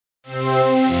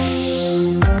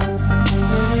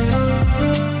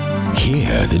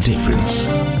difference.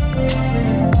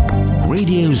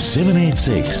 Radio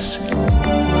 786.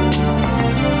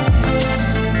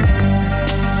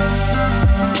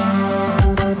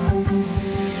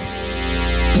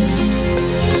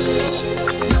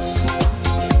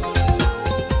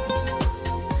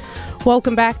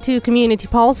 Welcome back to Community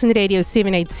Pulse on Radio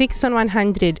 786 on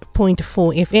 100.4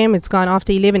 FM. It's gone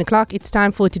after 11 o'clock. It's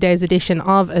time for today's edition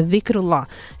of Dhikrullah.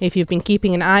 If you've been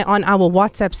keeping an eye on our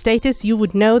WhatsApp status, you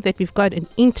would know that we've got an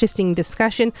interesting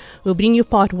discussion. We'll bring you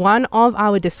part one of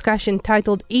our discussion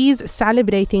titled, Is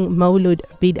Celebrating Mawlud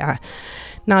Bid'ah?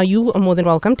 Now, you are more than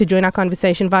welcome to join our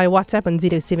conversation via WhatsApp on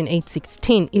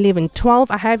 0786101112.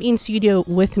 I have in studio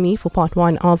with me for part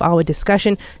one of our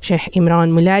discussion, Sheikh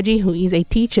Imran Mulaji, who is a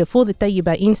teacher for the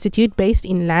Tayyiba Institute based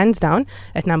in Lansdowne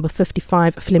at number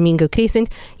 55 Flamingo Crescent.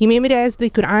 He memorized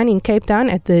the Quran in Cape Town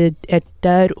at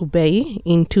Dar Ubay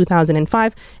in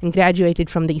 2005 and graduated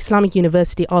from the Islamic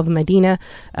University of Medina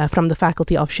from the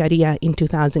Faculty of Sharia in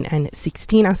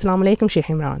 2016. Assalamu alaikum, Sheikh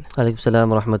Imran. Alaikum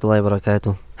salam wa rahmatullahi wa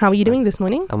barakatuh. How are you doing this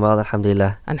morning? I'm well,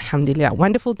 alhamdulillah. Alhamdulillah.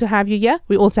 Wonderful to have you here.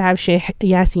 We also have Sheikh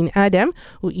Yasin Adam,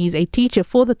 who is a teacher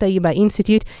for the Tayyiba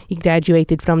Institute. He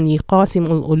graduated from the Qasim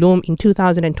ul-Ulum in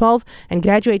 2012 and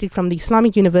graduated from the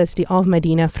Islamic University of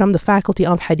Medina from the Faculty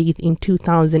of Hadith in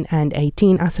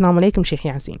 2018. Assalamu alaikum, Sheikh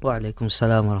Yasin. Wa alaikum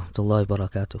salam wa rahmatullahi wa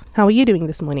barakatuh. How are you doing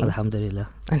this morning? Alhamdulillah.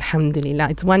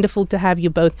 Alhamdulillah. It's wonderful to have you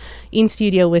both in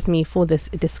studio with me for this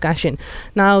discussion.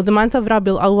 Now, the month of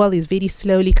Rabiul Awwal is very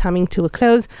slowly coming to a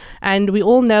close, and we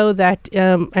all know that,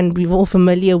 and we're all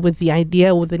familiar with the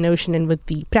idea or the notion and with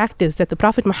the practice that the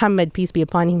Prophet Muhammad, peace be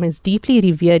upon him, is deeply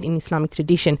revered in Islamic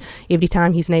tradition. Every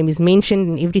time his name is mentioned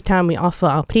and every time we offer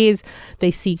our prayers,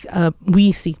 we seek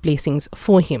blessings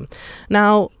for him.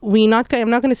 Now, I'm not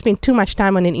going to spend too much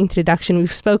time on an introduction.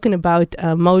 We've spoken about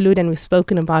Mawlud, and we've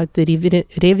spoken about the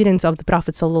reverence of the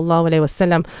Prophet sallallahu alaihi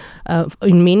wasallam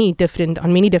on many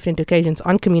different occasions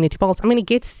on Community Pulse. I'm going to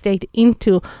get straight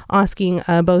into asking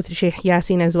both Sheikh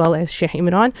Yasin as well as Sheikh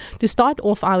Imran to start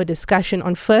off our discussion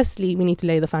on, firstly, we need to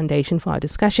lay the foundation for our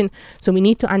discussion. So we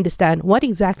need to understand what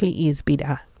exactly is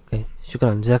bid'ah. Okay,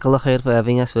 shukran. Jazakallah khair for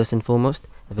having us first and foremost,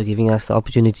 and for giving us the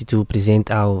opportunity to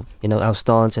present our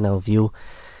stance and our view.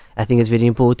 I think it's very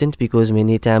important because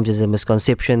many times there's a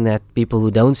misconception that people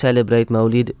who don't celebrate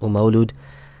Mawlid or Mawlud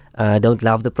don't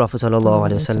love the Prophet sallallahu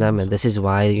alaihi wasallam, and this is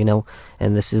why,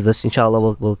 and this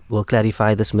inshallah will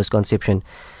clarify this misconception.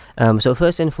 So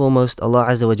first and foremost, Allah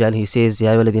Azza wa Jal, He says,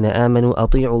 Ya ayyuhalladhina amanu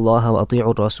ati'u Allah wa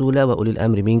ati'u rasula wa ulil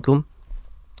amri minkum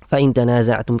fa in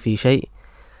tanaza'tum fi shay'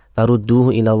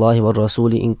 farudduhu ila Allah wa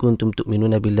rasuli in kuntum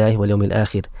tu'minuna billahi wal yawmil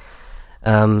akhir.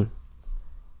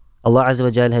 Allah Azza wa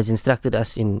Jal has instructed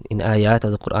us in ayat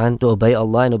of the Quran to obey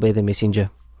Allah and obey the Messenger,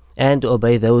 and to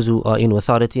obey those who are in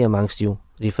authority amongst you,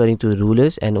 referring to the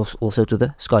rulers and also to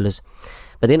the scholars.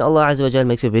 But then Allah Azza wa Jal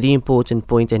makes a very important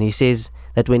point, and He says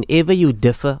that whenever you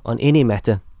differ on any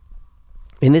matter,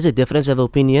 when there's a difference of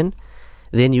opinion,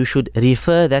 then you should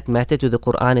refer that matter to the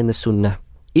Quran and the Sunnah,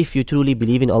 if you truly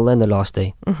believe in Allah and the last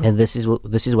day. Mm-hmm. And this is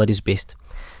what is best.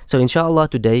 So inshallah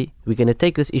today we're going to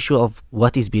take this issue of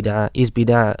what is bid'ah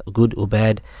good or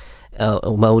bad,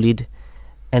 or Mawlid,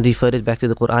 and refer it back to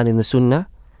the Quran and the Sunnah,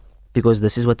 because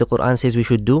this is what the Quran says we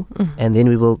should do. Mm-hmm. And then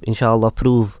we will inshallah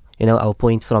prove our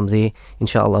point from there,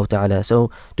 inshallah ta'ala. So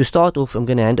to start off, I'm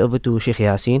going to hand over to Sheikh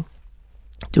Yasin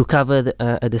to cover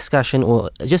a discussion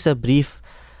or just a brief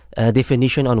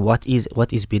definition on what is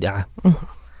bid'ah.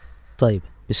 طيب.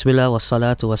 Bismillah wa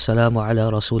salatu wa salamu ala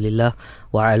rasulillah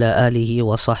wa ala alihi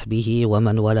wa sahbihi wa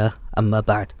man wala amma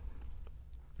ba'd.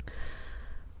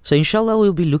 So inshallah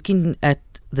we'll be looking at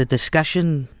the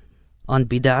discussion on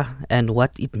bid'ah and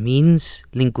what it means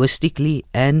linguistically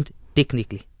and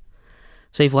technically.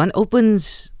 So if one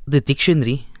opens the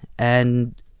dictionary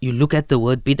and you look at the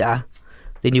word bid'ah,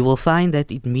 then you will find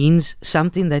that it means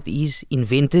something that is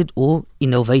invented or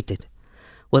innovated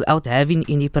without having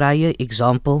any prior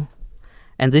example.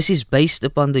 And this is based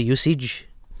upon the usage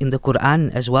in the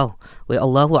Quran as well, where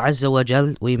Allah Azza wa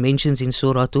Jal mentions in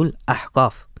Suratul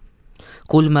Ahqaf,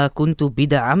 قُلْ مَا كُنْتُ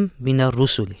بِدَعًا مِنَ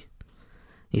الرُّسُلِ.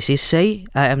 He says, say,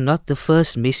 I am not the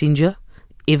first messenger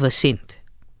ever sent.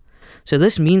 So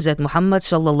this means that Muhammad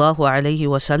sallallahu alayhi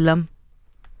wasallam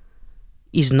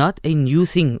is not a new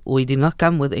thing, or he did not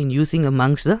come with a new thing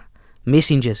amongst the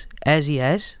messengers, as he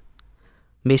has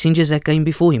messengers that came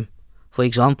before him. For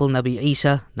example, Nabi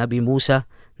Isa, Nabi Musa,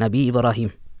 Nabi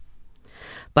Ibrahim.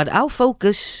 But our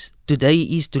focus today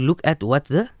is to look at what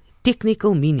the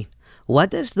technical meaning. What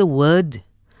does the word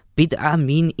bid'ah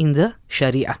mean in the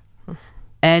Sharia?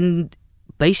 And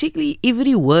basically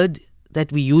every word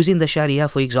that we use in the Sharia,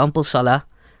 for example, salah,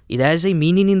 it has a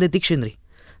meaning in the dictionary.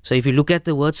 So if you look at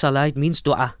the word salah, it means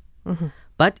dua.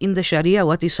 But in the Sharia,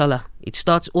 what is salah? It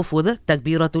starts off with a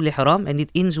takbiratul ihram and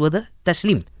it ends with a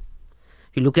taslim.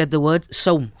 You look at the word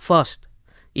sawm, fast.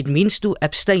 It means to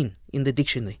abstain in the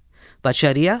dictionary. But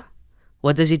Sharia,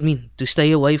 what does it mean? To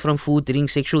stay away from food, drink,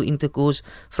 sexual intercourse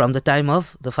from the time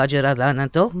of the Fajr Adhan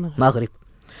until Maghrib.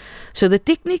 So the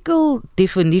technical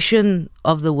definition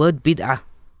of the word bid'ah,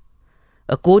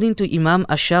 according to Imam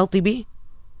Ash-Shatibi,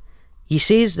 he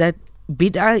says that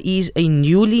bid'ah is a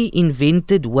newly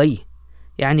invented way,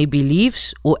 yani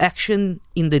beliefs or action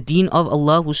in the deen of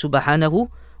Allah subhanahu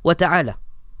wa ta'ala.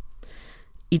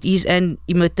 It is an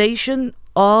imitation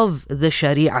of the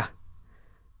Sharia,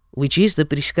 which is the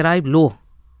prescribed law,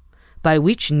 by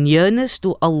which nearness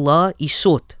to Allah is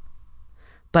sought,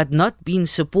 but not being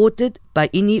supported by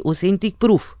any authentic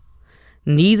proof,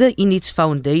 neither in its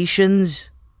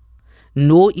foundations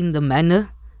nor in the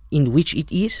manner in which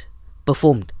it is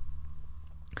performed.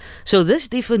 So this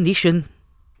definition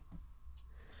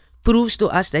proves to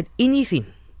us that anything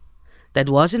that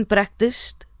wasn't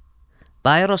practiced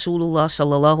by Rasulullah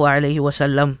sallallahu alaihi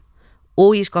wasallam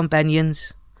or his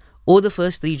companions or the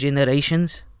first 3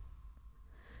 generations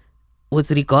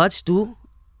with regards to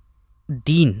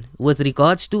deen, with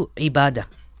regards to ibadah,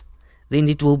 then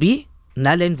it will be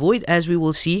null and void, as we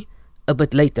will see a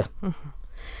bit later.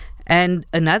 And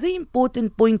another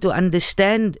important point to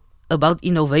understand about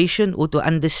innovation or to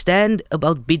understand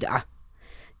about bid'ah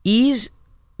is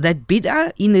that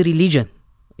bid'ah in religion,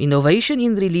 innovation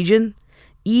in religion,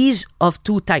 is of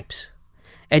 2 types.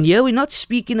 And here we're not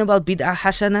speaking about bid'ah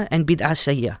hasana and bid'ah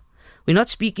sayyah. We're not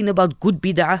speaking about good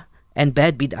bid'ah and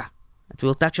bad bid'ah. That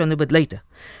we'll touch on a bit later.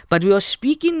 But we are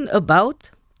speaking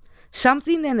about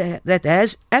something that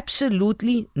has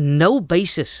absolutely no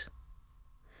basis.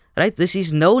 Right? This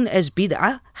is known as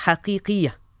bid'ah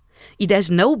haqiqiyah. It has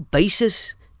no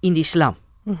basis in Islam.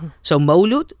 So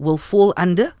Mawlud will fall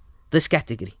under this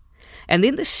category. And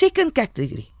then the second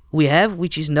category we have,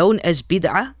 which is known as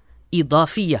bid'ah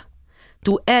idafiyah,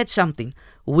 to add something,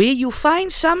 where you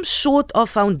find some sort of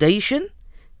foundation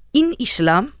in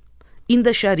Islam, in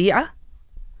the Sharia,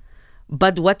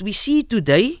 but what we see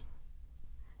today,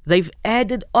 they've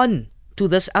added on to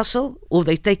this asl, or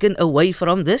they've taken away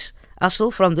from this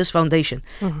asl, from this foundation.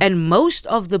 And most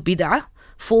of the bid'ah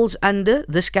falls under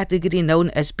this category known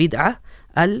as bid'ah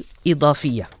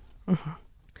al-idafiyah.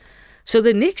 So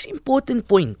the next important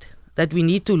point that we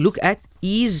need to look at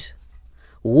is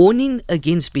warning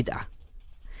against bid'ah.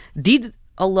 Did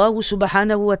Allah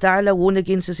subhanahu wa ta'ala warn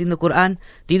against us in the Quran?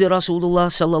 Did Rasulullah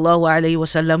sallallahu alayhi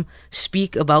wasallam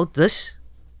speak about this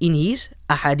in his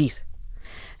ahadith?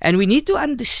 And we need to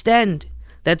understand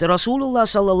that Rasulullah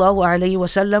sallallahu alayhi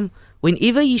wasallam,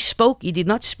 whenever he spoke, he did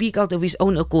not speak out of his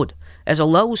own accord. As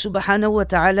Allah subhanahu wa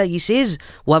ta'ala, he says,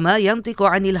 وَمَا يَنْطِقُ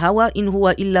عَنِ الْهَوَىٰ إِنْ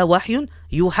هُوَ إِلَّا وَحْيٌ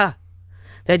يُوحَىٰ.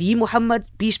 That he, Muhammad,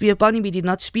 peace be upon him, he did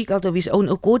not speak out of his own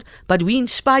accord, but we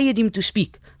inspired him to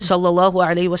speak, sallallahu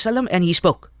alayhi wasallam, and he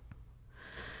spoke.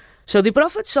 So the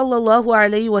Prophet sallallahu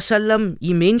alayhi wasallam,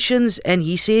 he mentions and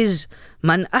he says,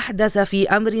 "Man ahdatha fi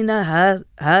amrina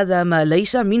hadha ma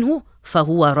laysa minhu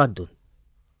fahuwa raddun."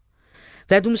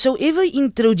 That whomsoever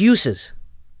introduces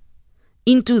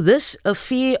into this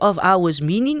affair of ours,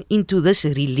 meaning into this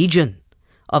religion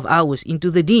of ours, into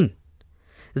the deen,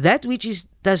 that which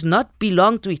does not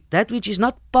belong to it, that which is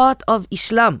not part of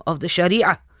Islam, of the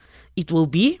Sharia, it will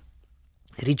be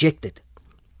rejected.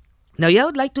 Now here I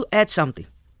would like to add something.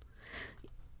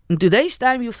 In today's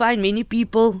time, you find many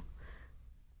people,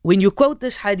 when you quote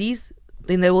this hadith,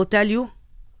 then they will tell you,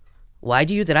 why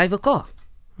do you drive a car?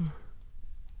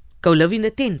 Go live in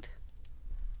a tent.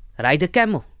 Ride a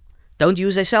camel. Don't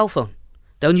use a cell phone.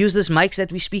 Don't use these mics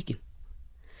that we're speaking.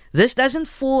 This doesn't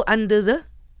fall under the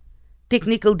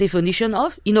technical definition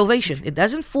of innovation. It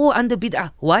doesn't fall under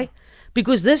bid'ah. Why?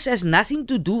 Because this has nothing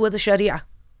to do with the Sharia.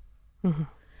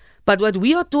 But what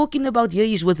we are talking about here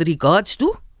is with regards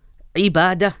to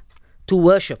ibadah, to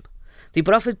worship. The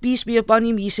Prophet, peace be upon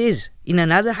him, he says in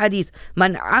another hadith,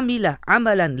 "Man amila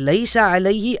amalan laysa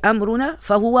alayhi amruna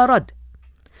fahuwa rad."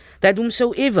 That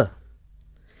whomsoever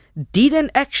did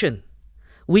an action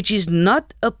which is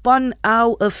not upon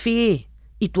our affair,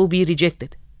 it will be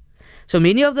rejected. So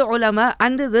many of the ulama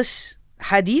under this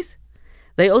hadith,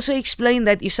 they also explain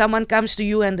that if someone comes to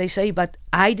you and they say, but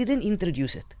I didn't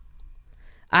introduce it,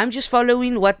 I'm just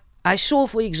following what I saw,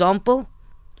 for example,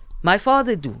 my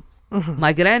father do,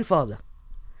 my grandfather,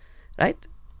 right?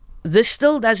 This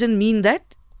still doesn't mean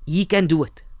that he can do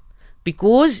it,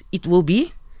 because it will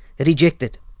be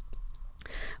rejected.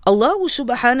 Allah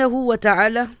subhanahu wa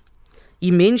ta'ala,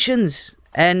 he mentions,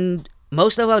 and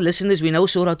most of our listeners, we know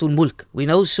Surah Al-Mulk, we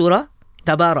know Surah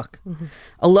Tabarak.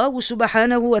 Allah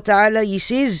subhanahu wa ta'ala, He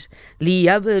says,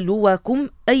 لِيَبْلُوَكُمْ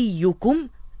أَيُّكُمْ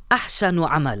أَحْسَنُ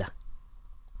عَمَلًا.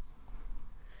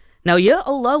 Now here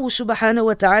Allah subhanahu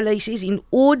wa ta'ala, He says, in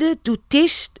order to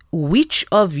test which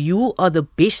of you are the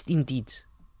best in deeds.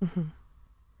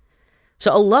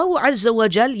 So Allah Azza wa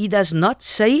Jal, He does not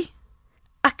say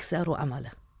أَكْثَرُ عَمَلًا.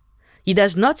 He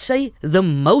does not say the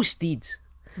most deeds,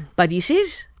 but He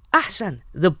says أحسن,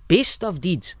 the best of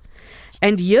deeds.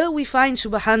 And here we find,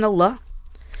 subhanallah,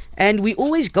 and we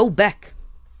always go back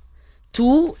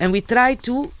to, and we try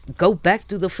to go back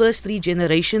to the first 3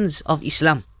 generations of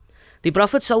Islam. The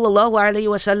Prophet sallallahu alaihi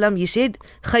wasallam, he said,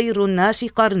 خَيْرُ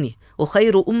النَّاسِ قَرْنِي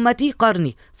وَخَيْرُ أُمَّتِي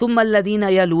قَرْنِي ثُمَّ الَّذِينَ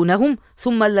يَلُونَهُمْ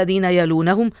ثُمَّ الَّذِينَ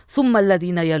يَلُونَهُمْ ثُمَّ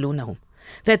الَّذِينَ يَلُونَهُمْ.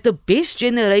 That the best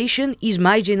generation is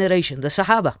my generation, the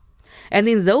Sahaba. And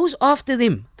then those after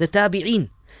them, the Tabi'een.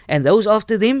 And those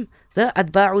after them, the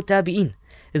Atba'u Tabi'een.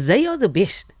 They are the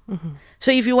best.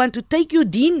 So if you want to take your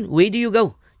deen, where do you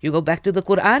go? You go back to the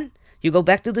Quran, you go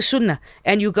back to the Sunnah,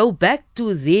 and you go back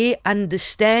to their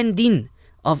understanding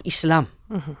of Islam.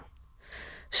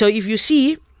 So if you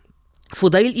see,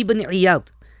 Fudail ibn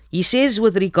Iyad, he says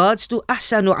with regards to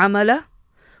Ahsanu Amala,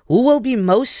 who will be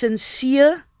most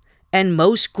sincere and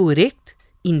most correct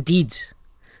in deeds.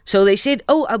 So they said,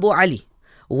 Oh Abu Ali,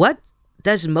 what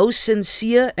does most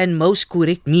sincere and most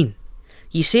correct mean?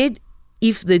 He said,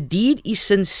 if the deed is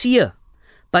sincere,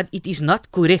 but it is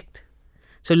not correct.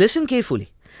 So listen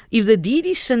carefully. If the deed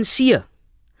is sincere,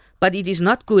 but it is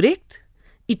not correct,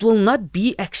 it will not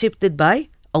be accepted by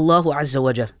Allah Azza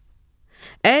wa Jal.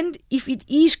 And if it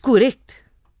is correct,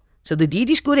 so the deed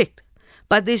is correct,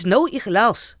 but there's no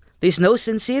ikhlas, there's no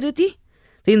sincerity,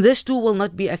 then this too will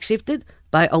not be accepted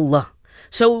by Allah.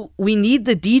 So we need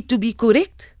the deed to be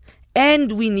correct,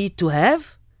 and we need to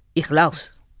have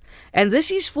ikhlas. And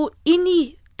this is for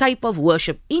any type of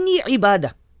worship, any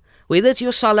ibadah. Whether it's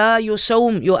your salah, your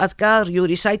sawm, your adhkar, your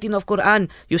reciting of Quran,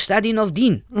 your studying of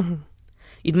deen.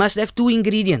 It must have 2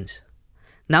 ingredients.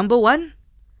 Number 1,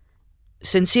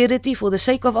 sincerity for the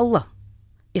sake of Allah,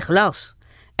 ikhlas.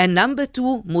 And number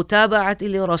 2,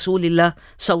 mutaba'ati li Rasulillah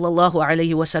sallallahu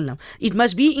alayhi wasallam. It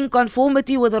must be in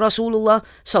conformity with Rasulullah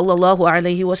sallallahu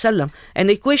alayhi wasallam. And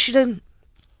a question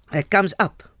that comes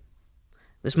up,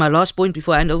 this is my last point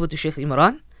before I hand over to Sheikh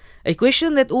Imran. A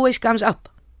question that always comes up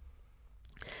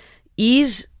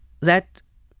is that,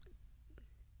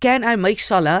 can I make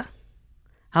salah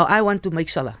how I want to make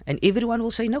salah? And everyone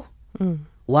will say no.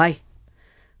 Why?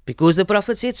 Because the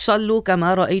Prophet said, Sallu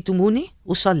kama ra'aytumuni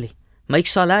usalli. Make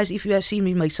salah as if you have seen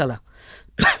me make salah.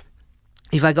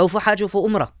 If I go for Hajj or for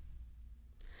Umrah,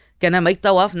 can I make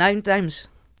tawaf 9 times?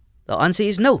 The answer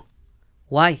is no.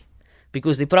 Why?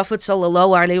 Because the Prophet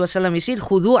sallallahu alaihi wasallam, he said,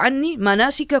 "Khudhu anni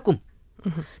manasikakum."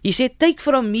 He said, take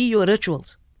from me your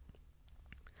rituals.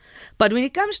 But when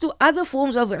it comes to other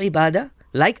forms of ibadah,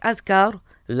 like adhkar,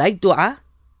 like dua,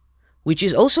 which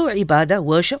is also ibadah,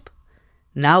 worship,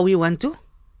 now we want to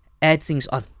add things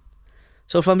on.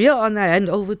 So from here on, I hand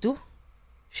over to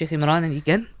Sheikh Imran, and he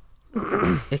can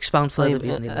expound further.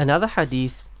 Another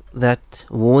hadith that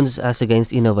warns us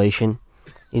against innovation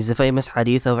is the famous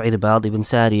hadith of Irbad ibn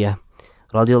Sariyah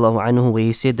radiallahu anhu, where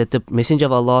he said that the Messenger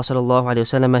of Allah sallallahu alayhi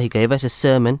wasallam, he gave us a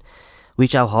sermon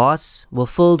which our hearts were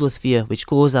filled with fear, which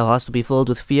caused our hearts to be filled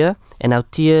with fear, and our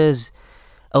tears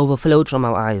overflowed from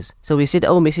our eyes. So we said,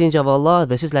 "Oh Messenger of Allah,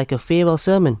 this is like a farewell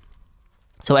sermon."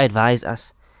 So I advised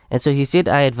us. And so he said,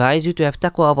 I advise you to have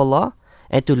taqwa of Allah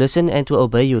and to listen and to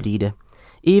obey your leader,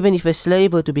 even if a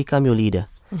slave were to become your leader.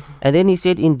 And then he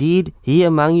said, indeed, he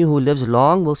among you who lives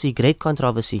long will see great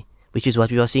controversy, which is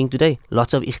what we are seeing today,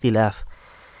 lots of ikhtilaf.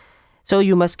 So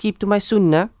you must keep to my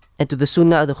sunnah and to the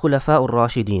sunnah of the khulafa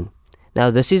ur-rashideen. Now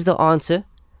this is the answer.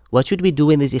 What should we do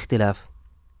in this ikhtilaf?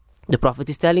 The Prophet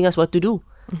is telling us what to do.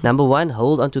 Number 1,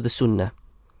 hold on to the sunnah.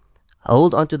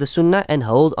 Hold on to the sunnah and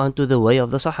hold on to the way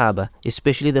of the Sahaba,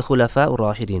 especially the Khulafa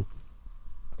ur-Rashidin.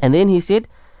 And then he said,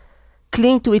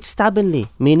 cling to it stubbornly,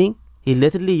 meaning he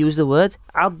literally used the words,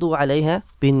 Addu alayha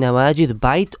bin nawajid,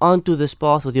 bite onto this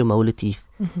path with your molar teeth.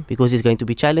 Because there's going to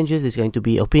be challenges, there's going to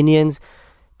be opinions,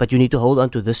 but you need to hold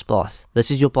on to this path. This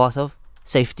is your path of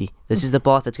safety. This is the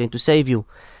path that's going to save you.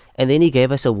 And then he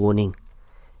gave us a warning.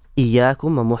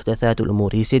 Iyyakum wa muhdathatul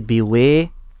umur. He said, beware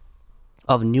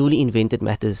of newly invented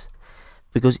matters.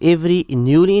 Because every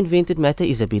newly invented matter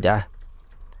is a bid'ah.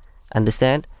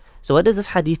 Understand? So what does this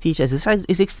hadith teach us? This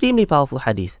is extremely powerful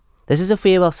hadith. This is a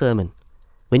farewell sermon.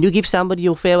 When you give somebody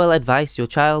your farewell advice, your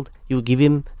child, you give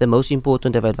him the most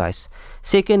important of advice.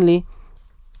 Secondly,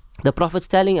 the Prophet's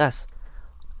telling us,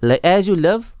 as you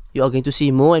live, you are going to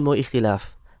see more and more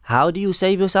ikhtilaf. How do you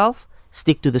save yourself?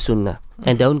 stick to the sunnah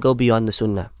and don't go beyond the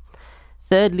sunnah.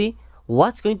 Thirdly,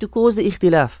 what's going to cause the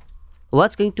ikhtilaf?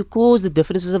 What's going to cause the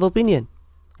differences of opinion?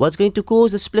 What's going to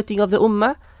cause the splitting of the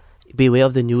ummah? Beware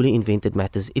of the newly invented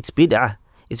matters. It's bid'ah.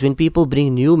 It's when people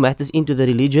bring new matters into the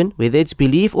religion, whether it's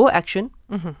belief or action,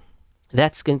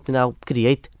 that's going to now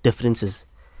create differences.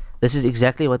 This is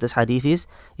exactly what this hadith is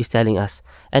telling us.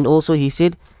 And also he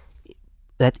said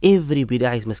that every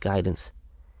bid'ah is misguidance.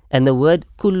 And the word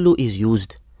kullu is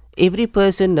used. Every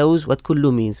person knows what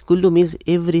kullu means. Kullu means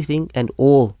everything and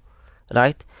all.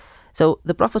 Right? So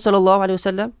the Prophet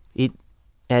ﷺ,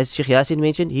 as Sheikh Yasin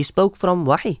mentioned, he spoke from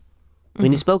wahi.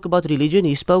 When he spoke about religion,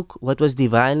 he spoke what was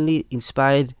divinely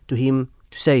inspired to him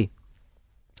to say.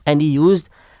 And he used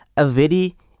a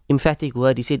very emphatic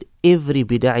word. He said, every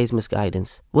bid'ah is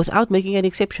misguidance, without making an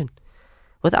exception.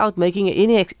 Without making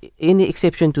any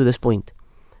exception to this point.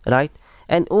 Right?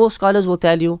 And all scholars will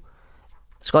tell you,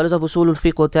 scholars of Usul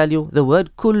al-Fiqh will tell you, the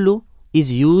word kullu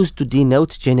is used to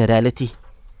denote generality.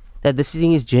 That this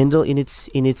thing is general in its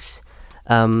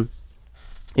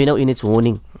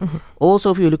warning.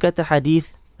 Also, if you look at the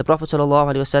hadith, the Prophet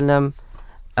ﷺ,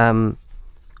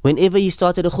 whenever he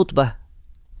started a khutbah,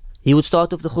 he would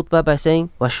start off the khutbah by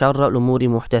saying, وَالشَّرَّ الْأُمُورِ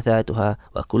مُحْدَثَاتُهَا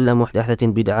وَكُلَّ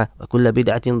مُحْدَثَةٍ بِدْعَةٍ وَكُلَّ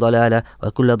بِدْعَةٍ ضَلَالَةٍ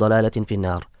وَكُلَّ ضَلَالَةٍ فِي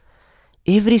النَّارِ.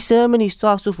 Every sermon he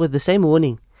starts off with the same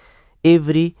warning.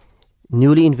 Every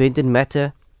newly invented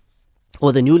matter,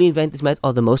 or the newly invented matter,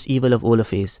 are the most evil of all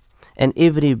affairs. And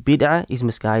every bid'ah is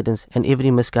misguidance, and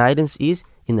every misguidance is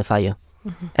in the fire.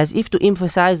 As if to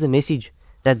emphasize the message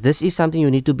that this is something you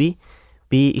need to be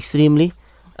extremely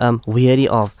wary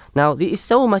of. Now, there is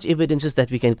so much evidences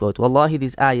that we can quote. Wallahi,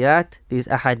 these ayat, these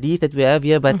ahadith that we have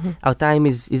here, but our time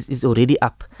is already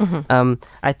up.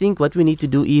 I think what we need to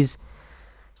do is,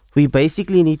 we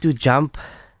basically need to jump.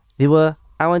 I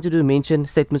wanted to mention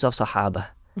statements of Sahaba,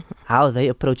 how they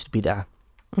approached bid'ah.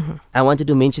 I wanted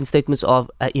to mention statements of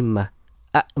A'imma,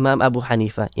 Imam Abu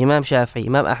Hanifa, Imam Shafi'i,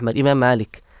 Imam Ahmad, Imam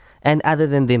Malik, and other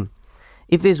than them.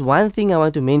 If there's one thing I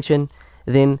want to mention,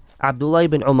 then Abdullah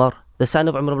ibn Umar, the son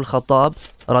of Umar ibn Khattab,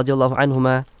 radiallahu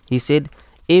anhuma, he said,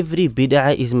 every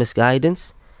bid'ah is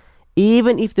misguidance,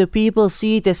 even if the people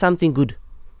see it as something good.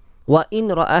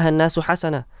 وَإِن رَآهَا النَّاسُ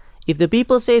حَسَنًا. If the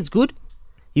people say it's good,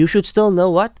 you should still know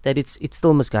what? That it's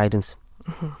still misguidance.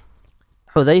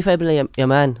 Hudhayfa ibn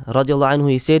Yaman, radiallahu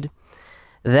anhu, he said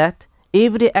that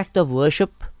every act of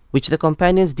worship which the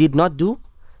companions did not do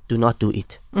not do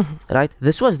it. Right?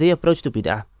 This was their approach to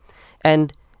bid'ah.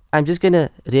 And I'm just going to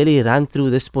really run through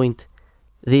this point.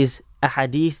 There's a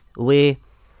hadith where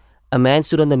a man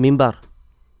stood on the mimbar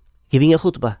giving a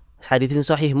khutbah. This hadith in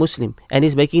Sahih Muslim, and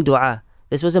he's making dua.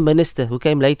 This was a minister who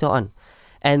came later on.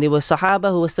 And there were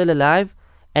Sahaba who were still alive,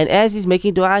 and as he's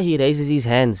making dua, he raises his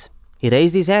hands. He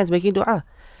raised his hands making dua.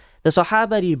 The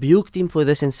Sahaba rebuked him for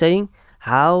this and saying,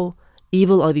 how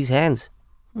evil are these hands?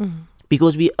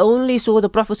 Because we only saw the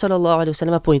Prophet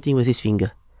ﷺ pointing with his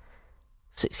finger.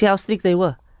 So, see how strict they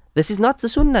were. This is not the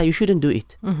sunnah, you shouldn't do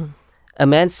it. A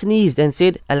man sneezed and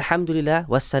said, Alhamdulillah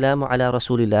wassalamu ala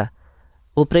Rasulillah.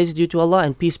 All praise is due to Allah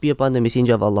and peace be upon the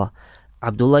Messenger of Allah.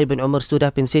 Abdullah ibn Umar stood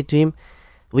up and said to him,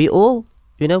 we all,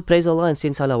 praise Allah and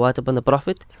send salawat upon the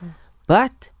Prophet.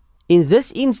 But in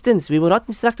this instance, we were not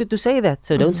instructed to say that,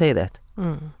 so don't say that.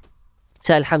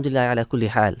 Say Alhamdulillah ala kulli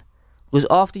hal. Because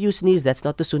after you sneeze, that's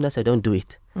not the sunnah, so don't do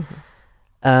it.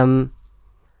 And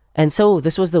so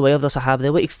this was the way of the Sahaba. They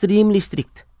were extremely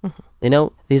strict.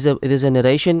 There's a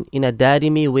narration in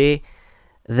Ad-Darimi where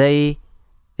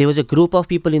there was a group of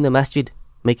people in the masjid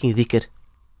making dhikr.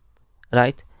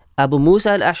 Right? Abu Musa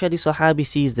al-Ash'ari Sahabi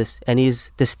sees this and is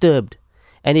disturbed.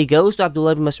 And he goes to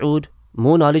Abdullah ibn Mas'ud,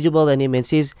 more knowledgeable than him, and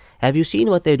says, have you seen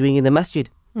what they're doing in the masjid?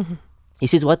 He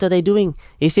says, what are they doing?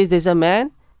 He says, there's a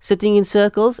man sitting in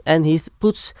circles and he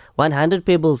puts 100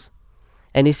 pebbles.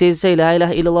 And he says, say La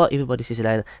ilaha illallah, everybody says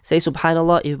La ilaha. Say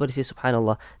Subhanallah, everybody says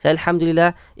Subhanallah. Say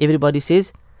Alhamdulillah, everybody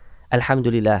says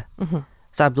Alhamdulillah.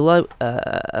 So Abdullah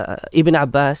ibn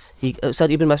Abbas, Ibn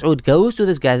Mas'ud goes to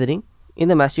this gathering in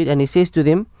the masjid and he says to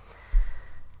them,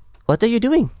 what are you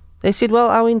doing? They said, well,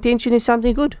 our intention is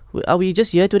something good. Are we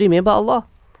just here to remember Allah?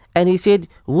 And he said,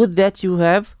 would that you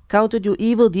have counted your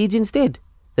evil deeds instead.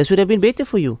 This would have been better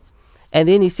for you. And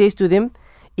then he says to them,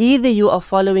 either you are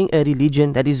following a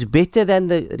religion that is better than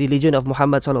the religion of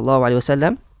Muhammad sallallahu alaihi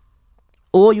wasallam,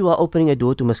 or you are opening a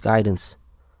door to misguidance.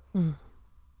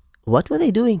 What were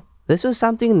they doing? This was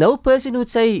something no person would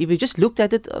say, if you just looked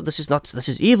at it, this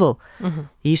is evil.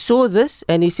 He saw this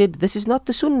and he said, this is not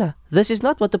the sunnah. This is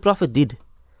not what the Prophet did.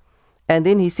 And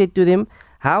then he said to them,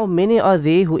 how many are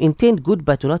there who intend good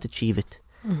but do not achieve it?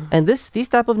 And these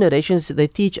type of narrations, they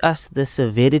teach us the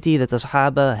severity that the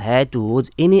Sahaba had towards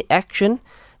any action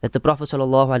that the Prophet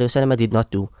ﷺ did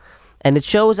not do. And it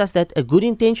shows us that a good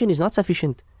intention is not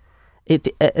sufficient.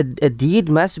 A deed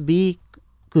must be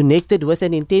connected with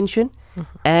an intention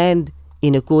and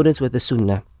in accordance with the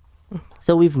Sunnah.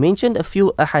 So we've mentioned a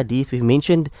few ahadith. We've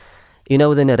mentioned, the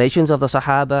narrations of the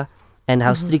Sahaba and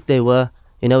how strict they were,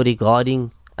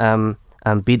 regarding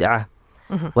bid'ah.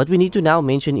 What we need to now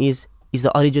mention is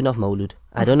the origin of Mawlud.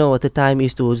 I don't know what the time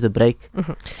is towards the break.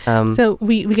 So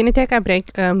we're going to take our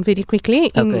break very quickly.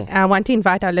 I want to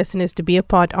invite our listeners to be a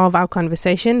part of our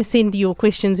conversation. Send your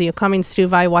questions or your comments through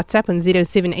via WhatsApp on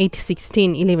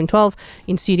 078161112.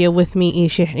 In studio with me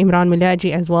is Sheikh Imran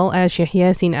Mulaji as well as Sheikh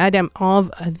Yasin Adam of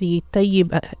the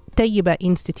Tayyiba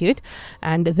Institute.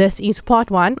 And this is part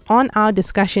 1 on our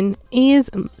discussion, is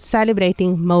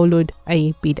celebrating Mawlud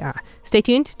a bid'ah. Stay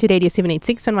tuned to Radio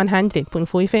 786 on 100.4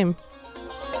 FM.